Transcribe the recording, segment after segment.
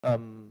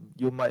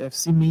You might have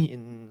seen me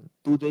in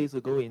 2 days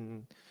ago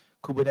in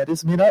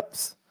Kubernetes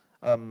meetups.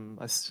 I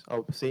was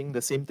saying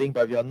the same thing,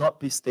 but if you are not,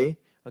 please stay,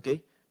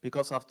 okay?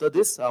 Because after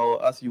this,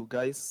 I'll ask you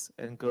guys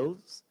and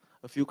girls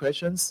a few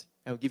questions.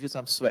 I'll give you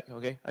some swag,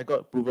 okay? I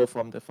got approval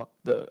from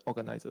the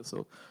organizer,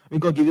 so we're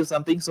gonna give you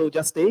something. So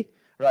just stay,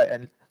 right,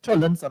 and try to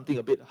learn something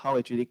a bit how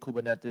actually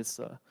Kubernetes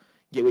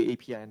Gateway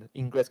API and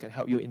Ingress can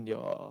help you in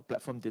your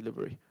platform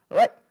delivery. All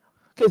right.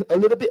 Okay, a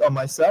little bit on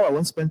myself. I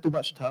won't spend too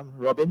much time.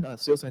 Robin, a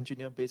sales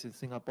engineer based in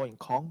Singapore in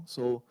Kong.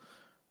 So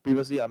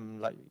previously, I'm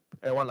like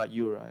everyone like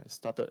you, right?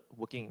 Started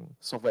working in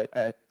software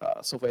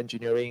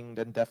engineering,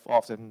 then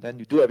DevOps, and then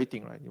you do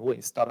everything, right? You work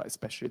in startup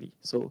especially.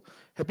 So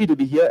happy to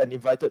be here and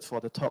invited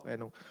for the talk.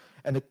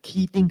 And the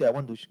key thing that I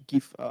want to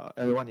give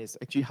everyone is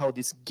actually how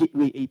this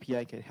Gateway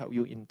API can help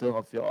you in terms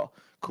of your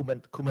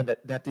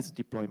Kubernetes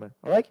deployment.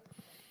 All right.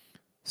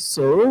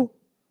 So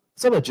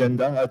some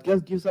agenda, I'll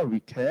just give some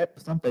recap,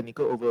 some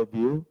technical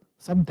overview,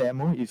 some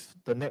demo. If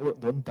the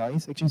network don't die,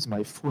 actually it's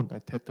my phone I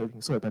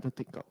tapping, so I better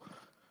take out,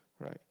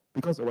 right?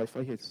 Because the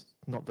Wi-Fi here is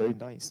not very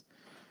nice.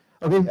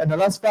 Okay, and the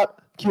last part,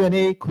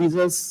 Q&A,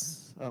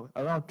 quizzes,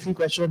 around 3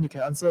 questions. You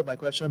can answer my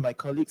question. My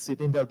colleague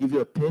sitting there will give you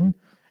a pin,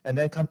 and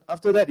then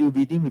after that you'll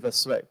be deemed with a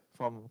swag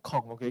from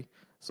Kong. Okay,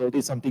 so this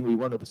is something we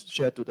want to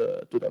share to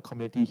the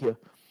community here.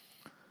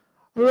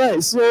 All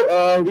right, so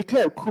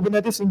recap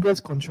Kubernetes Ingress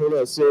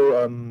controller.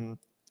 So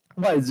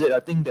what is it? I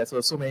think there's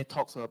so many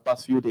talks the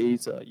past few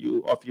days.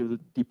 You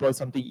deploy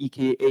something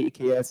EKA,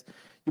 AKS,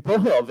 you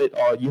probably heard of it,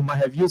 or you might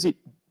have used it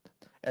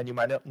and you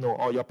might not know,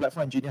 or your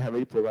platform engineer have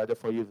already provided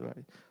for you,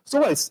 right? So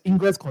what is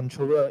Ingress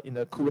controller in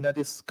the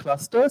Kubernetes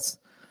clusters?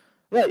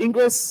 Right,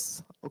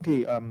 Ingress,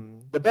 okay,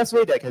 the best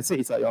way that I can say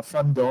is like your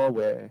front door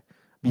where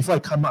before I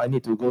come out, I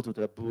need to go to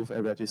the booth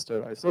and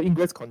register, right? So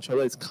Ingress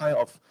controller is kind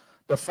of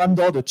the front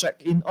door to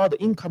check in all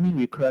the incoming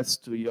requests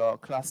to your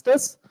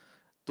clusters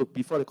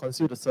before they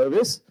consume the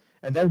service,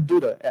 and then do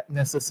the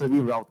necessary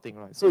routing,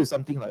 right? So it's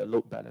something like a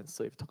load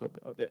balancer if you talk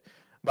about that.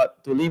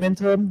 But to layman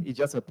term, it's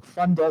just a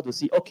front door to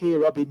see, okay,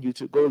 Robin, you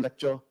should go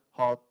lecture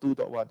hall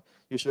 2.1.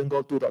 You shouldn't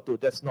go 2.2.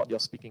 That's not your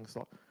speaking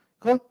slot.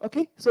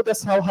 Okay, so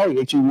that's how it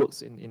actually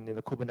works in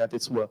the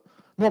Kubernetes world.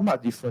 Not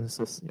much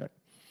differences, right?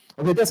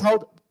 Okay, that's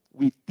how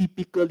we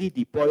typically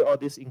deploy all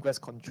this Ingress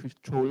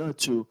controller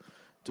to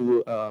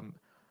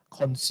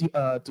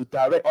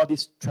direct all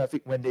this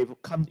traffic when they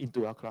come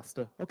into our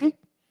cluster. Okay,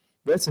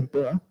 very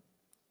simple. Huh?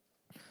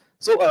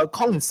 So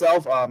Kong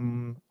itself,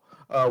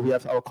 we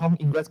have our Kong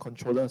Ingress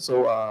controller.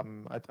 So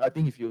I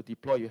think if you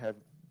deploy, you have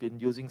been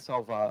using some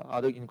of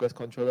other Ingress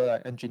controller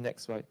like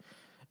Nginx, right,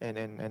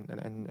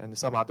 and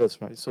some others,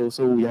 right.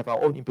 So we have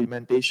our own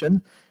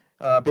implementation.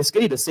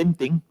 Basically the same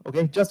thing,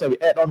 okay, just that we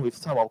add on with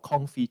some of our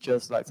Kong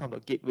features, like some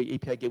of the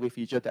API gateway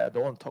feature that I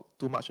don't want to talk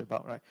too much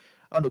about, right?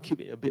 I want to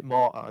keep it a bit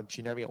more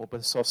generic and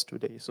open source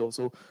today.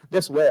 So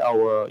that's where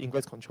our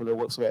Ingress controller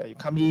works, where you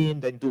come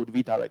in, then do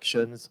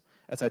redirections,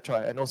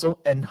 etc., and also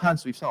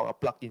enhance with some of our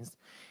plugins,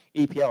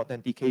 API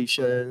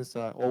authentications,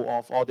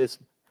 OAuth, all this,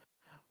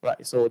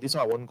 right? So this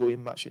one I won't go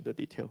in much into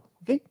detail,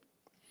 okay?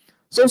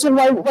 So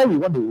why we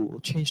want to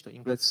change the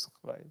Ingress,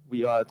 right?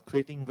 We are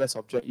creating Ingress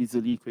object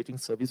easily, creating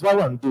service. Why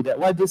we want to do that?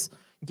 Why this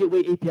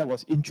Gateway API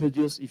was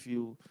introduced? If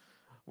you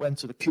went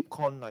to the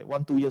KubeCon like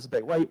 1-2 years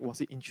back, why was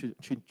it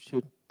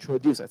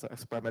introduced as an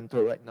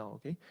experimental right now?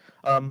 Okay.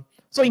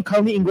 So in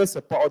currently Ingress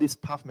support all this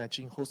path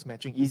matching, host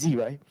matching, easy,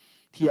 right?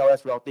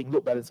 TLS routing,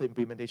 load balancer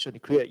implementation. You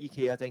create an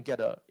EKS and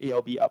get a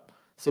ALB up,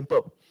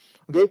 simple.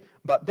 Okay.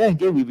 But then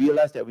again, we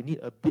realized that we need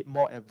a bit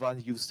more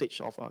advanced usage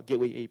of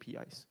Gateway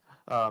APIs.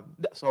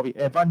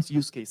 Advanced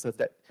use cases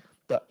that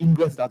the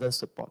Ingress doesn't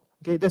support.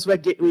 Okay, that's where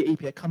Gateway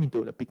API come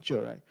into the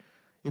picture, right?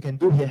 You can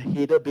do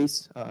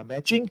header-based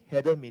matching,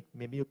 header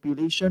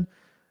manipulation,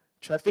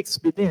 traffic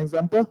splitting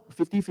example,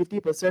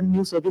 50%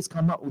 new service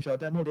come out, which I'll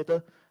demo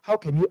later. How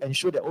can you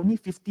ensure that only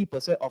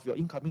 50% of your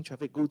incoming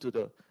traffic go to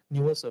the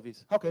newer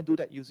service? How can you do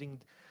that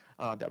using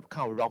that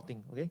kind of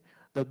routing, okay?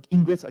 The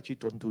Ingress actually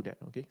don't do that,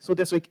 okay? So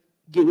that's why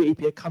Gateway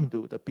API come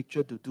to the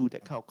picture to do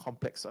that kind of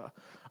complex,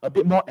 a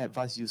bit more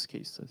advanced use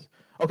cases.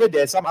 Okay,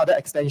 there's some other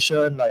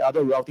extension like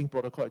other routing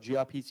protocol,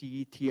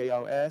 gRPC,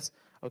 TLS,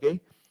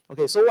 okay?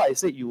 Okay, so what I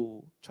said,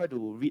 you try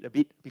to read a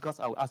bit because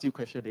I'll ask you a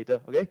question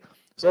later, okay?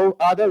 So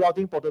other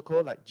routing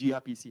protocol like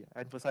gRPC,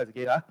 I emphasize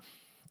again,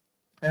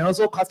 and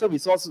also custom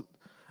resource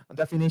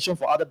definition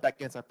for other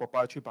backends like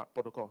proprietary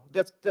protocol.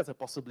 That's a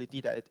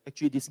possibility that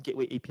actually this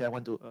Gateway API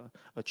want to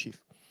achieve.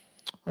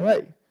 All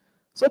right.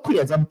 So quick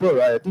example,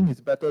 right? I think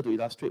it's better to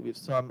illustrate with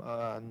some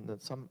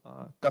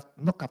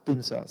not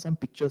cartoons, some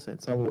pictures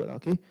and some word.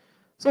 Okay.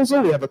 So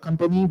we have a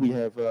company. We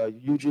have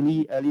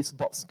usually Alice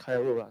Box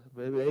Cairo,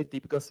 very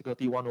typical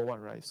security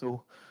 101, right?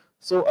 So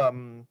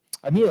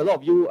I mean a lot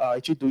of you are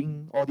actually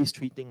doing all these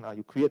 3 things.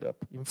 You create a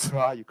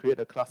infra, you create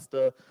a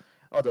cluster,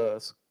 all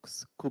the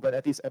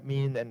Kubernetes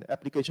admin and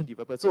application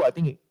developer. So I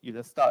think you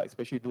just start,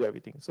 especially do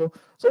everything. So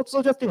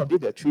just think of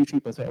this, the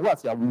 3%.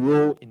 What's their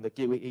role in the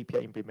Gateway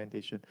API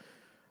implementation?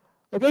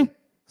 Okay,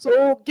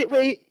 so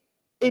Gateway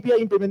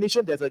API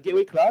implementation, there's a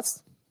gateway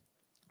class.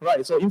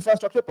 right? So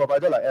infrastructure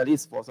provider like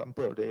Alice, for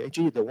example, they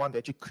actually the one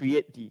that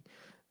actually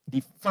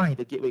define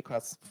the gateway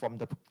class from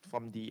the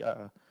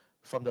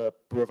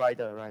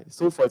provider, right?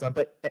 So for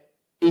example,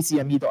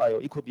 ACME.io,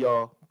 it could be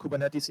your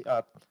Kubernetes,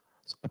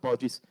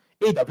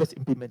 AWS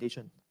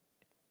implementation,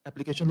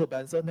 application load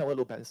balancer, network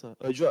load balancer,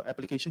 Azure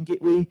application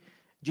gateway,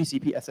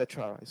 GCP,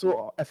 etc. Right?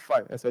 So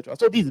F5, etc.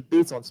 So this is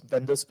based on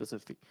vendor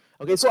specific.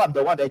 Okay, so I'm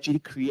the one that actually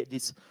create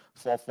this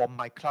for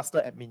my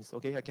cluster admins.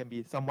 Okay, I can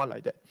be someone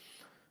like that.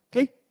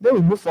 Okay, then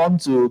we move on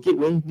to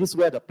gateway. This is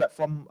where the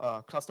platform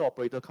cluster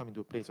operator come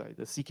into place, right?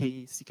 The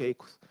CKE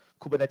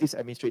Kubernetes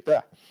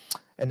administrator.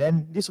 And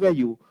then this is where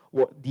you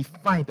will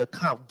define the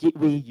kind of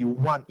gateway you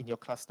want in your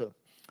cluster.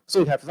 So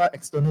you have that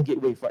external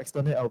gateway for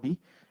external LB,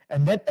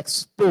 and then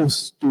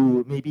exposed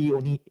to maybe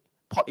only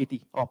port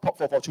 80 or port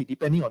 443,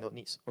 depending on your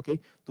needs, okay,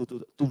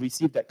 to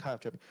receive that kind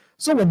of traffic.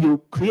 So when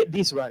you create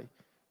this, right,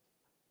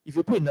 if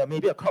you put in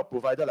maybe a cloud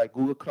provider like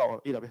Google Cloud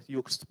or AWS,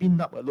 you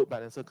spin up a load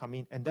balancer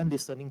coming and then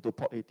listening to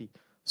port 80.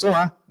 So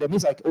that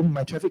means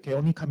my traffic can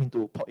only come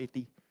into port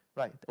 80,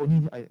 right?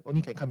 I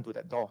only can come to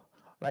that door,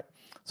 right?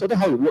 So that's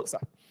how it works.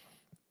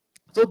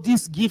 So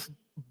this gives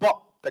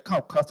Bob, the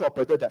kind of cluster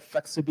operator, that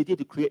flexibility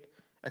to create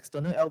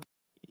external LB,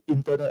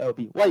 internal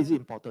LB. Why is it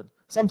important?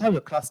 Sometimes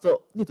your cluster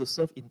need to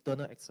serve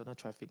internal, external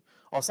traffic,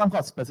 or some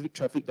kind of specific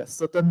traffic that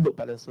certain load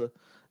balancer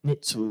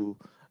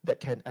that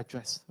can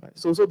address. Right.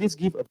 So this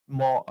gives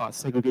more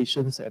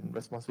segregations and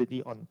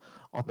responsibility on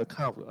the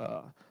kind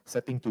of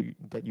setting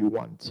that you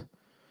want.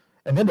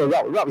 And then the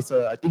route is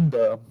I think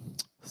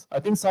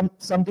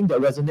something that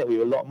resonates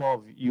with a lot more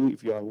of you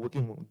if you are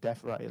working with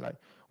dev, right? Like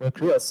when you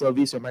create a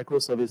service, your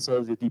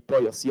microservices, you deploy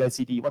your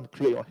CI/CD, you want to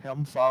create your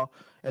Helm file,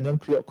 and then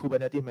create a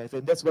Kubernetes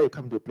manifest. That's where you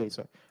come into place,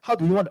 right? How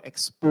do you want to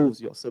expose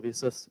your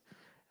services,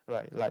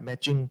 right? Like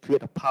matching,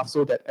 create a path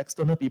so that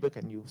external people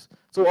can use.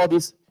 So all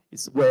this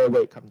is where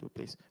it comes into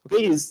place.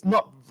 Okay, it's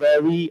not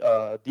very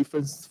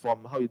different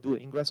from how you do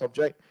an Ingress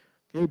object.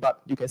 Okay,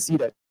 but you can see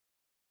that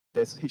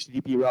there's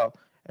HTTP route.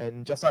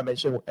 And just like I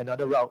mentioned,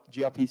 another route,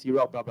 gRPC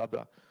route, blah, blah,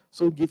 blah.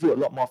 So give you a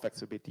lot more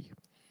flexibility.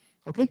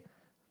 Okay?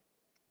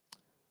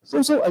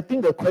 So I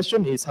think the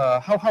question is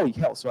how it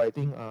helps, right? I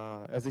think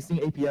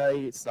existing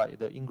API, it's like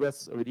the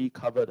Ingress already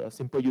covered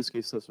simple use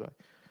cases, right?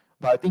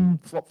 But I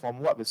think from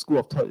what the school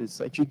of thought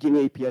is actually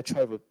gateway API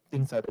try with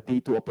things like the day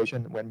 2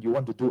 operation when you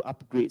want to do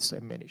upgrades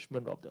and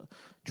management of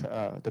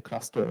the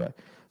cluster, right?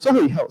 So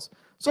how it helps.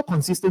 So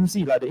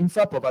consistency, like the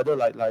infra provider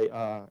like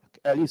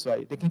Alice,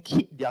 right? They can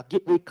keep their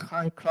gateway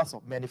class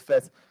of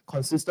manifest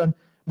consistent.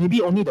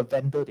 Maybe only the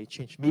vendor they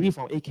change. Maybe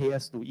from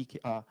AKS to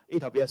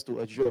AWS to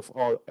Azure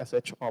or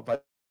SH or vice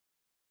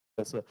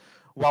versa.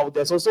 While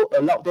there's also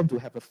allowed them to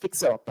have a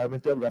fixed set of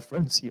parameter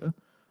reference here.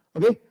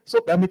 Okay, so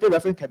parameter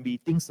reference can be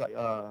things like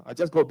I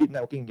just go a bit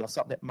networking, your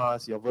subnet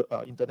mask, your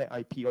internet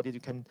IP, all this. You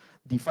can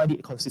define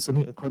it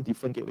consistently across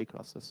different gateway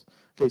classes.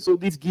 Okay, so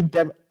this gives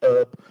them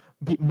a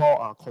bit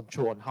more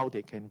control on how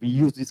they can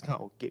reuse this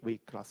kind of gateway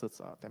classes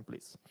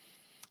templates.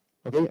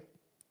 Okay,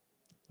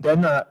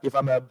 then if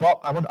I'm a Bob,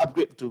 I want to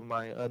upgrade to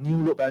my new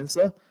load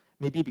balancer.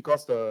 Maybe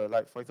because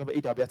for example,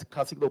 AWS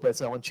classic load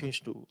balancer, I want to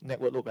change to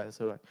network load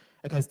balancer, right?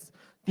 I can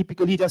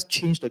typically just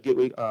change the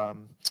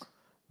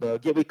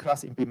gateway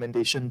class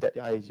implementation that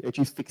I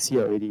actually fix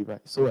here already,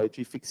 right? So I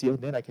actually fix here,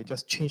 then I can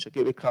just change the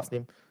gateway class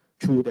name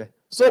through there.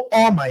 So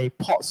all my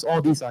ports, all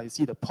these, you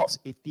see the ports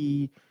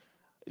 80,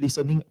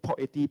 listening, port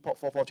 80, port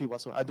 443,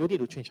 whatsoever. I don't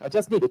need to change. I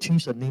just need to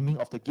change the naming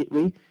of the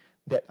gateway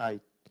that I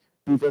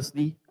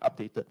previously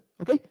updated.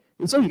 Okay?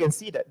 And so you can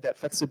see that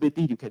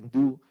flexibility you can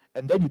do,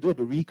 and then you don't have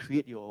to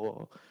recreate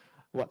your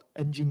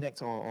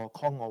Nginx or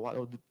Kong or what,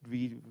 or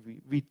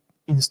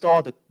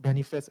reinstall the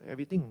manifest,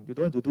 everything. You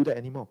don't have to do that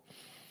anymore.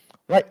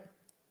 Right.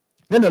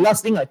 Then the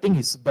last thing I think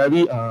is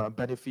very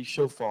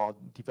beneficial for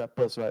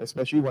developers, right?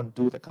 Especially when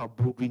do that kind of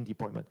blue-green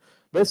deployment.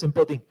 Very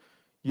simple thing.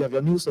 You have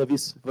your new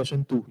service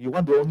version 2. You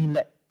want to only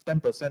let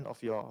 10%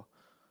 of your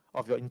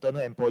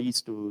internal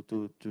employees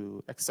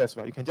to access,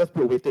 right? You can just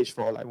put a weightage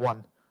for like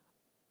 1.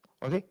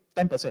 Okay,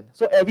 10%.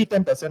 So every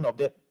 10% of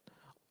that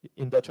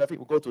in the traffic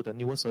will go to the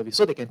newer service,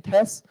 so they can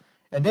test.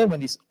 And then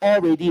when it's all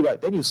ready, right,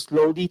 then you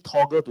slowly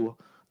toggle to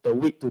the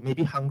weight to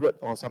maybe 100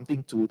 or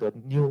something to the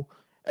new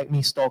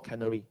Acme store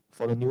canary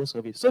for the newer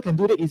service. So you can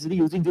do that easily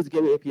using this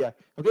gateway API.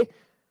 Okay,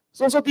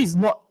 so this is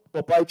not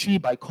proprietary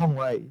by Kong,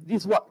 right?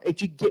 This is what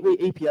actually gateway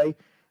API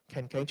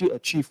can actually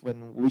achieve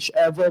when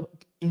whichever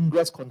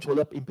Ingress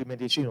controller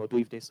implementation you do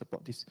if they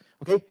support this.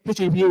 Okay,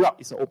 HTTP route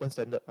is an open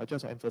standard. I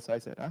just want to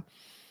emphasize that.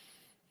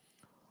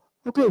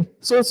 Okay,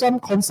 so some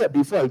concept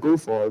before I go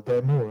for a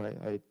demo,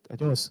 right? I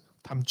just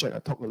time check. I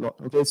talk a lot.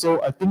 Okay,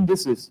 so I think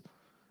this is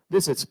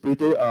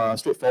pretty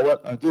straightforward.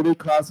 Gateway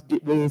class,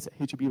 gateways,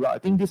 HTTP route. I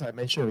think this I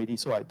mentioned already,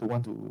 so I don't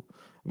want to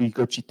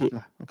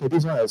regurgitate. Okay,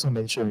 this one I also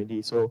mentioned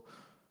already. So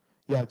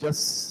yeah,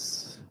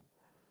 just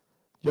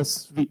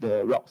read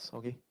the routes.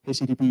 Okay,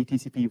 HTTP,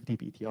 TCP,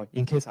 UDP, TCP.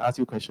 In case I ask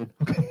you a question.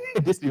 Okay,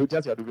 this you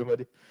just have to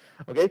remember it.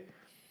 Okay.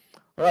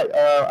 All right.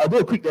 I'll do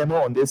a quick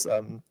demo on this.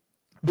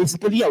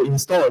 Basically, I'll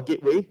install a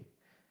gateway.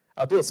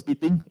 I'll do a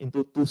splitting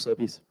into 2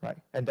 services, right?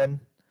 And then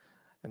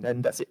And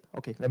then that's it.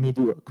 Okay, let me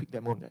do a quick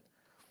demo on that.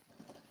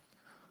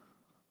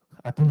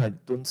 I think I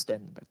don't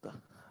stand better.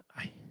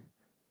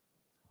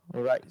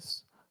 All right.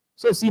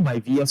 So see my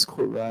VS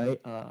Code, right?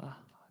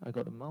 I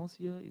got the mouse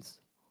here. It's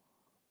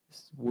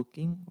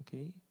working.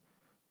 Okay.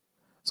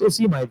 So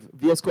see my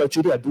VS Code.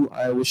 Actually,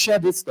 I will share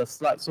the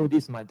slide. So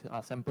this is my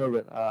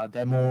sample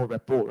demo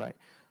repo, right?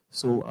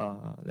 So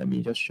let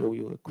me just show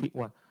you a quick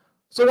one.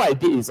 So what I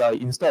did is I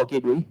install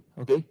gateway.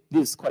 Okay,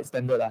 this is quite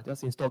standard.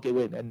 Just install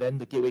gateway and then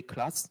the gateway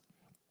class.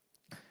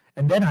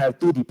 And then I have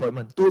two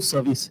deployment, two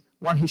service,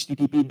 one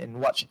HTTP and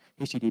watch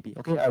HTTP.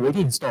 Okay, I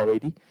already installed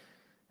already.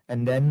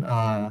 And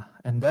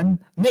then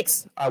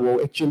next I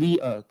will actually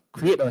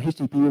create a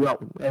HTTP route.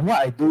 And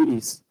what I do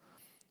is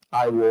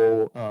I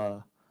will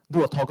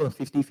do a toggle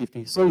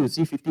 50-50. So you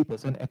see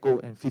 50% echo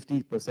and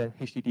 50%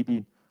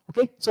 HTTP.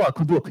 Okay, so I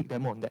could do a quick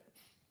demo on that.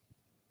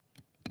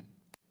 Okay,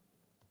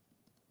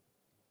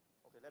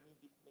 let me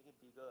make it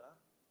bigger.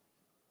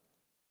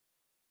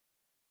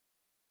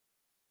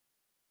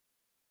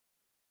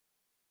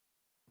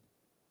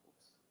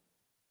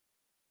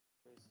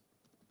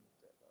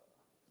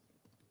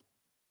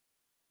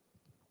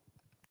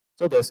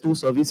 So there's two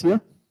services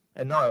here,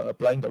 and now I'm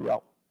applying the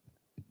route.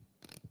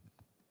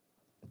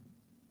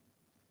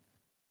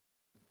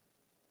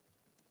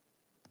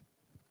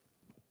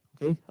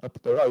 Okay,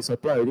 the route is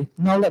applied already.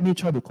 Now let me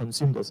try to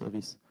consume the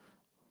service.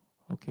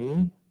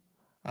 Okay,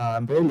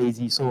 I'm very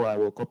lazy, so I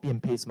will copy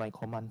and paste my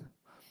command.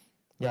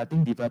 Yeah, I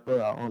think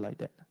developers are all like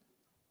that.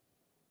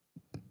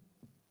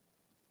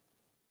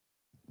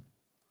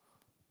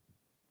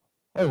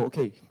 Oh,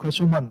 okay,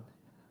 question one.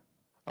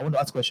 I want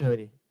to ask question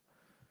already.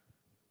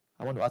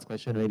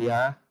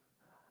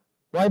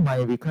 Why my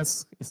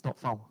request is not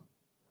found?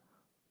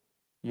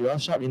 You are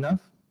sharp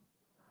enough?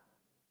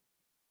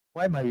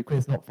 Why my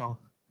request not found?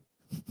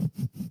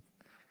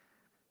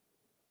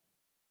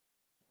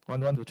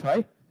 Want to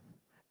try?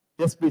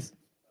 Yes, please.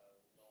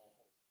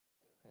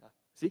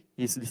 See,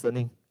 he's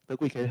listening. The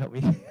Gui, can you help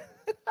me?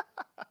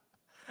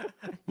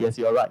 Yes,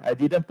 you're right. I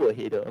didn't put a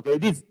header. Okay,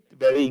 this is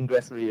very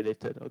Ingress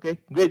related. Okay,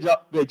 great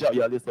job,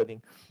 you are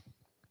listening.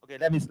 Okay,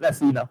 let's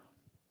see now.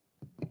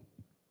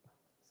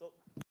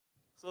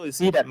 So you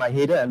see that my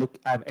header,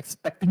 I'm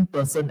expecting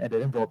person and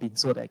then Robin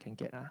so that I can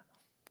get. Okay.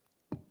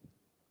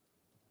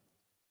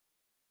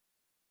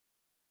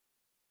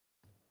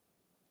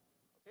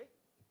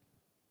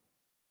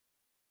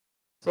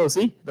 So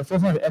see, the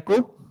first one is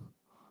echo.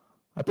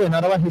 I put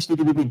another one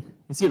HTTP bin.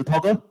 You see the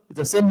toggle? It's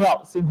the same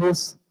route, same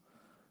host.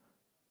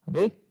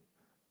 Okay.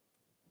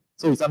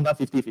 So it's sometimes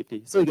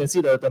 50-50. So you can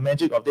see the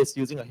magic of this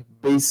using a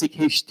basic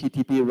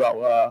HTTP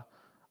route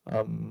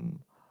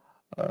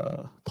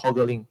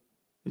toggling.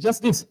 It's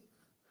just this,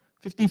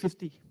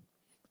 50-50.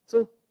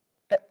 So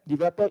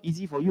developer,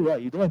 easy for you,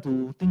 right? You don't have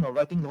to think of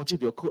writing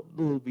logic to your code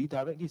to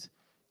redirect this.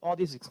 All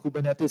this is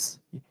Kubernetes,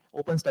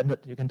 open standard.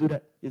 You can do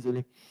that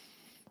easily.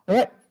 All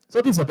right,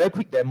 so this is a very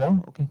quick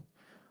demo. Okay,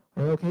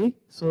 okay.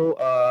 So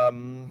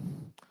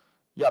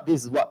yeah,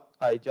 this is what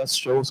I just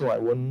showed, so I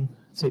won't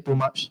say too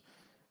much.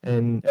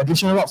 And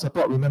additional route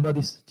support, remember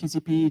this,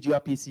 TCP,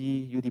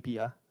 gRPC,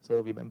 UDP, so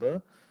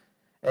remember.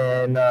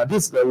 And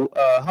this is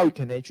how you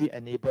can actually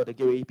enable the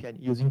gateway API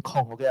using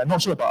Kong. Okay, I'm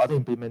not sure about other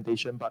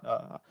implementation, but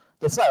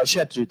the slide I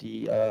shared to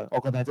the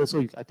organizer,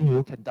 so I think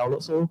you can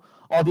download. So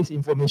all this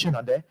information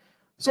are there.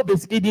 So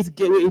basically, this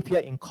gateway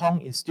API in Kong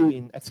is still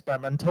in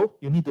experimental.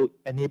 You need to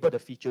enable the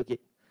feature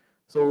gate.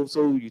 So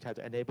you have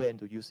to enable and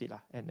to use it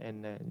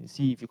and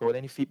see if you got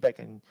any feedback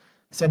and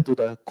send to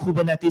the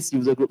Kubernetes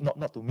user group,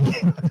 not to me,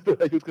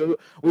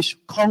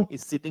 which Kong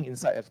is sitting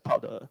inside as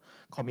part of the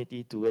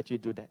committee to actually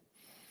do that.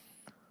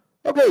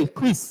 Okay,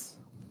 quiz.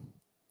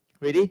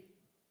 Ready?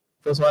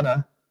 First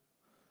one.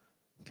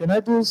 Can I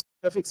do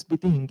traffic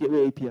splitting in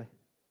Gateway API?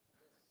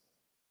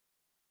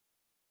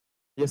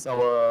 Yes,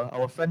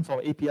 our friend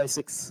from API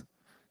 6.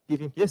 Give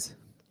him, yes,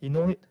 he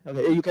know it.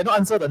 Okay, you cannot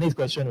answer the next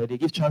question already.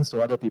 Give chance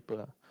to other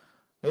people.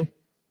 Okay?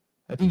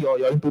 I think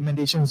your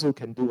implementation also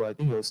can do. I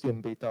think you're still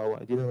in beta.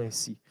 I didn't really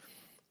see.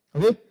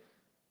 Okay?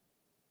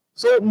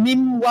 So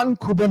name one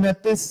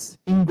Kubernetes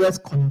Ingress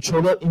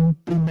controller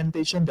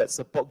implementation that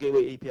support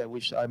Gateway API,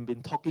 which I've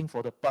been talking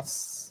for the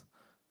past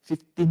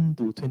 15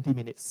 to 20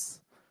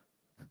 minutes.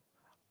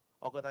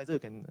 Organizer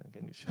can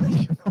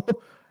you know.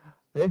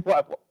 Okay,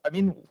 I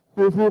mean,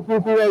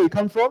 where you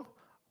come from?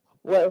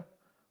 Well,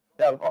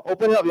 yeah,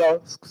 open up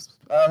your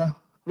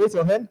raise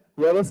your hand.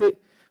 Whoever said,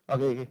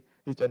 okay,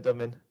 this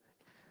gentleman.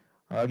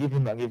 Give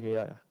him.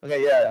 Yeah.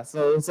 Okay, yeah.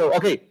 So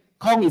okay.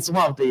 Kong is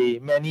one of the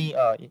many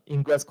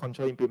Ingress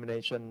control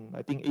implementation.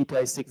 I think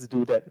API 6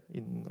 do that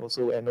and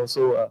also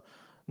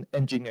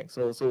Nginx.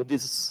 So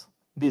this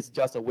is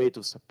just a way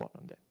to support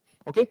on that.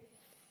 Okay.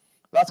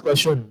 Last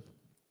question.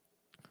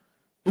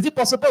 Is it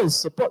possible to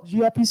support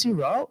gRPC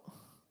route?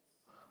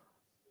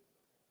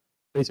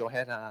 Raise your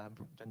hand,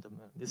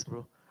 gentlemen. This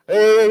bro.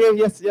 Hey,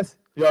 yes,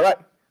 you are right.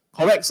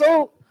 Correct.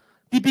 So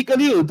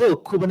typically you do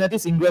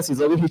Kubernetes Ingress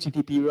is always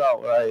HTTP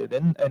route, right?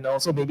 Then and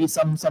also maybe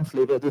some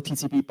flavor do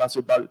TCP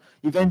password, but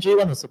eventually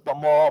want to support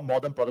more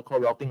modern protocol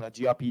routing like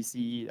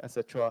gRPC,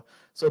 etc.,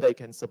 so that you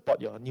can support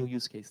your new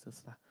use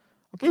cases.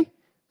 Okay,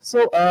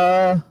 so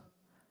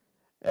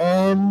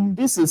and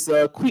this is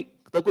a quick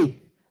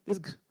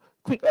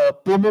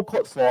promo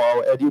code for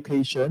our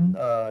education.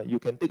 You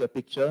can take a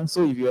picture.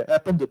 So if you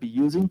happen to be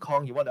using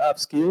Kong, you want to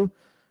upskill,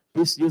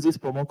 please use this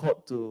promo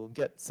code to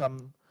get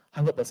some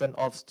 100%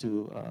 off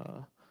to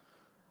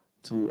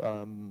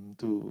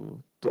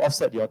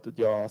offset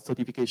your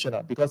certification,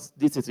 because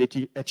this is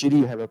actually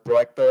you have a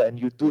proactor and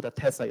you do the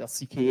test like your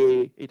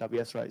CKA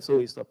AWS, right? So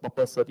it's a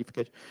proper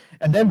certification.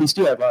 And then we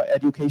still have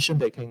education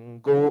that can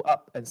go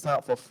up and sign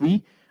up for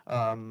free.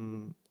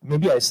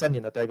 Maybe I send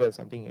in a tagger or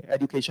something,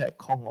 education at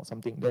Kong or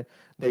something. Then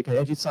they can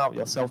actually sign up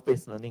your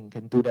self-paced learning. You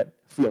can do that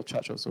free of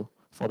charge also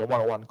for the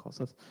one-on-one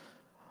courses.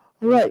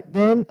 All right,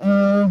 then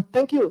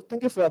thank you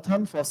for your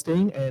time, for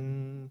staying,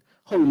 and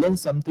hope you learned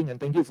something, and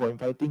thank you for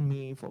inviting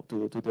me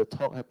to the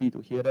talk. Happy to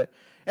hear that.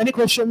 Any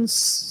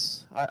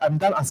questions? I'm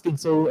done asking,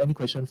 so any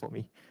question for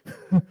me?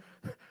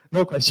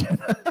 No question.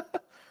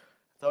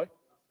 Sorry?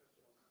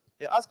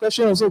 Yeah, ask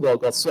question also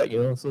got swag,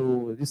 you know,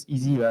 so it's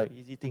easy, right?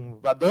 Easy thing.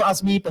 But don't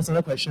ask me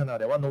personal question,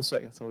 that one no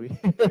swag, sorry.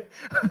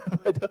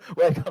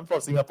 Where I come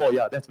from, Singapore,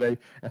 yeah, that's very...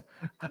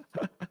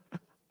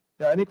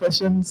 Yeah, any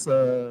questions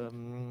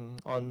on,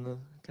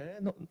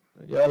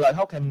 like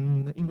how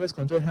can Ingress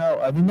control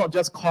help? I mean, not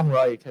just Kong,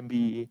 right? It can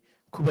be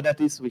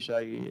Kubernetes, which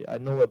I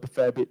know a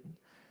fair bit,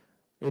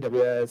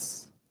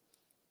 AWS.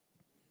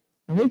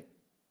 Okay,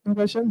 no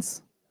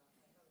questions?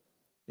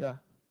 Yeah.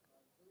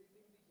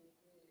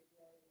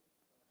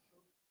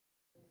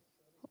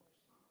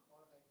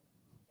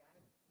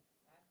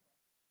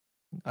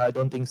 I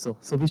don't think so.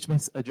 Service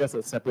mesh address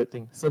a separate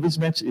thing. Service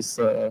mesh is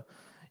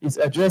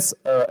address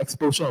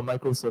explosion of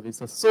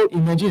microservices. So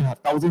imagine you have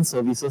 1,000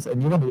 services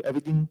and you want to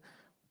everything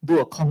do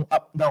a Kong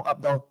up, down,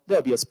 that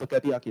would be a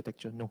spaghetti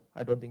architecture. No,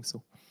 I don't think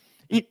so.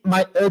 It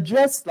might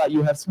address like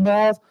you have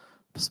small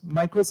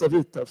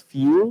microservice a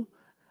few,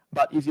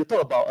 but if you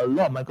talk about a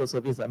lot of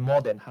microservices, like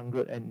more than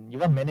 100, and you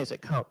want to manage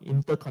that kind of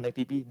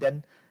interconnectivity,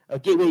 then a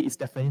gateway is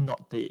definitely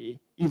not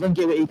even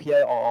gateway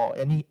API or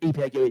any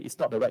API gateway is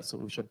not the right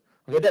solution.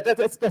 Okay,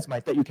 that's my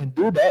take. You can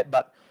do that,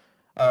 but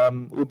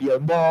will be a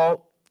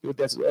more,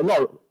 there's a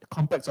lot of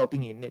complex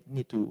routing you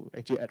need to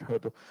actually adhere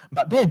to.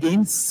 But then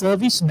again,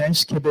 service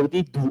mesh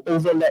capability do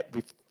overlap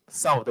with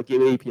some of the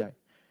gateway API.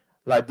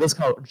 Like this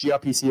kind of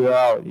gRPC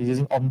route,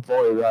 using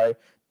Envoy, right?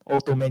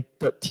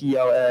 Automated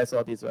TLS,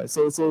 all this, right?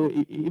 So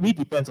it really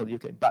depends on the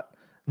use case. But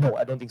no,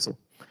 I don't think so.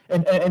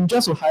 And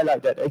just to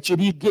highlight that,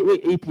 actually, Gateway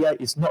API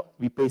is not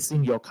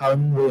replacing your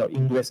current way of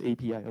Ingress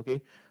API,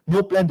 okay?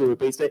 No plan to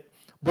replace it.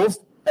 Both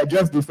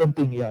address different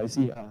things, yeah, I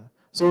see.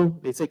 So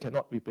they say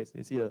cannot replace.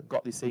 You see,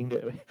 God is saying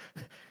that, right?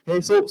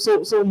 Okay,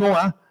 so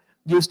no,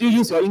 you still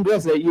use your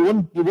Ingress, you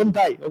won't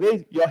die,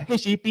 okay? Your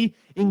HTTP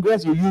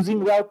Ingress you're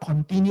using well,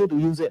 continue to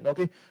use it,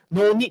 okay?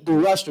 No need to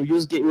rush to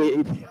use Gateway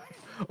API,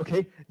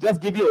 okay?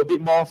 Just give you a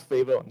bit more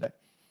favor on that.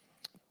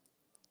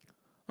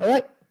 All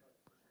right,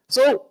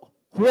 so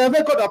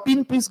whoever got a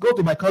pin, please go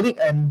to my colleague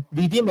and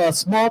redeem a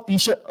small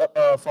t-shirt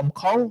from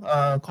Kong,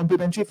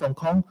 complimentary from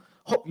Kong.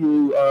 Hope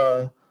you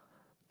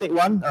take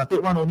one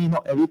only,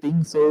 not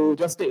everything. So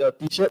just take a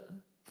t-shirt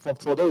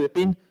for the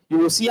pin. You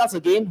will see us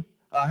again.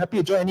 Happy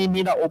to join any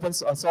meetup, open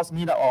source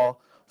meetup or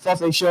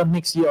FOSSASIA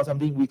next year or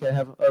something. We can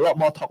have a lot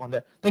more talk on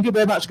that. Thank you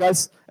very much,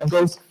 guys and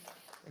girls.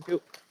 Thank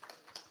you.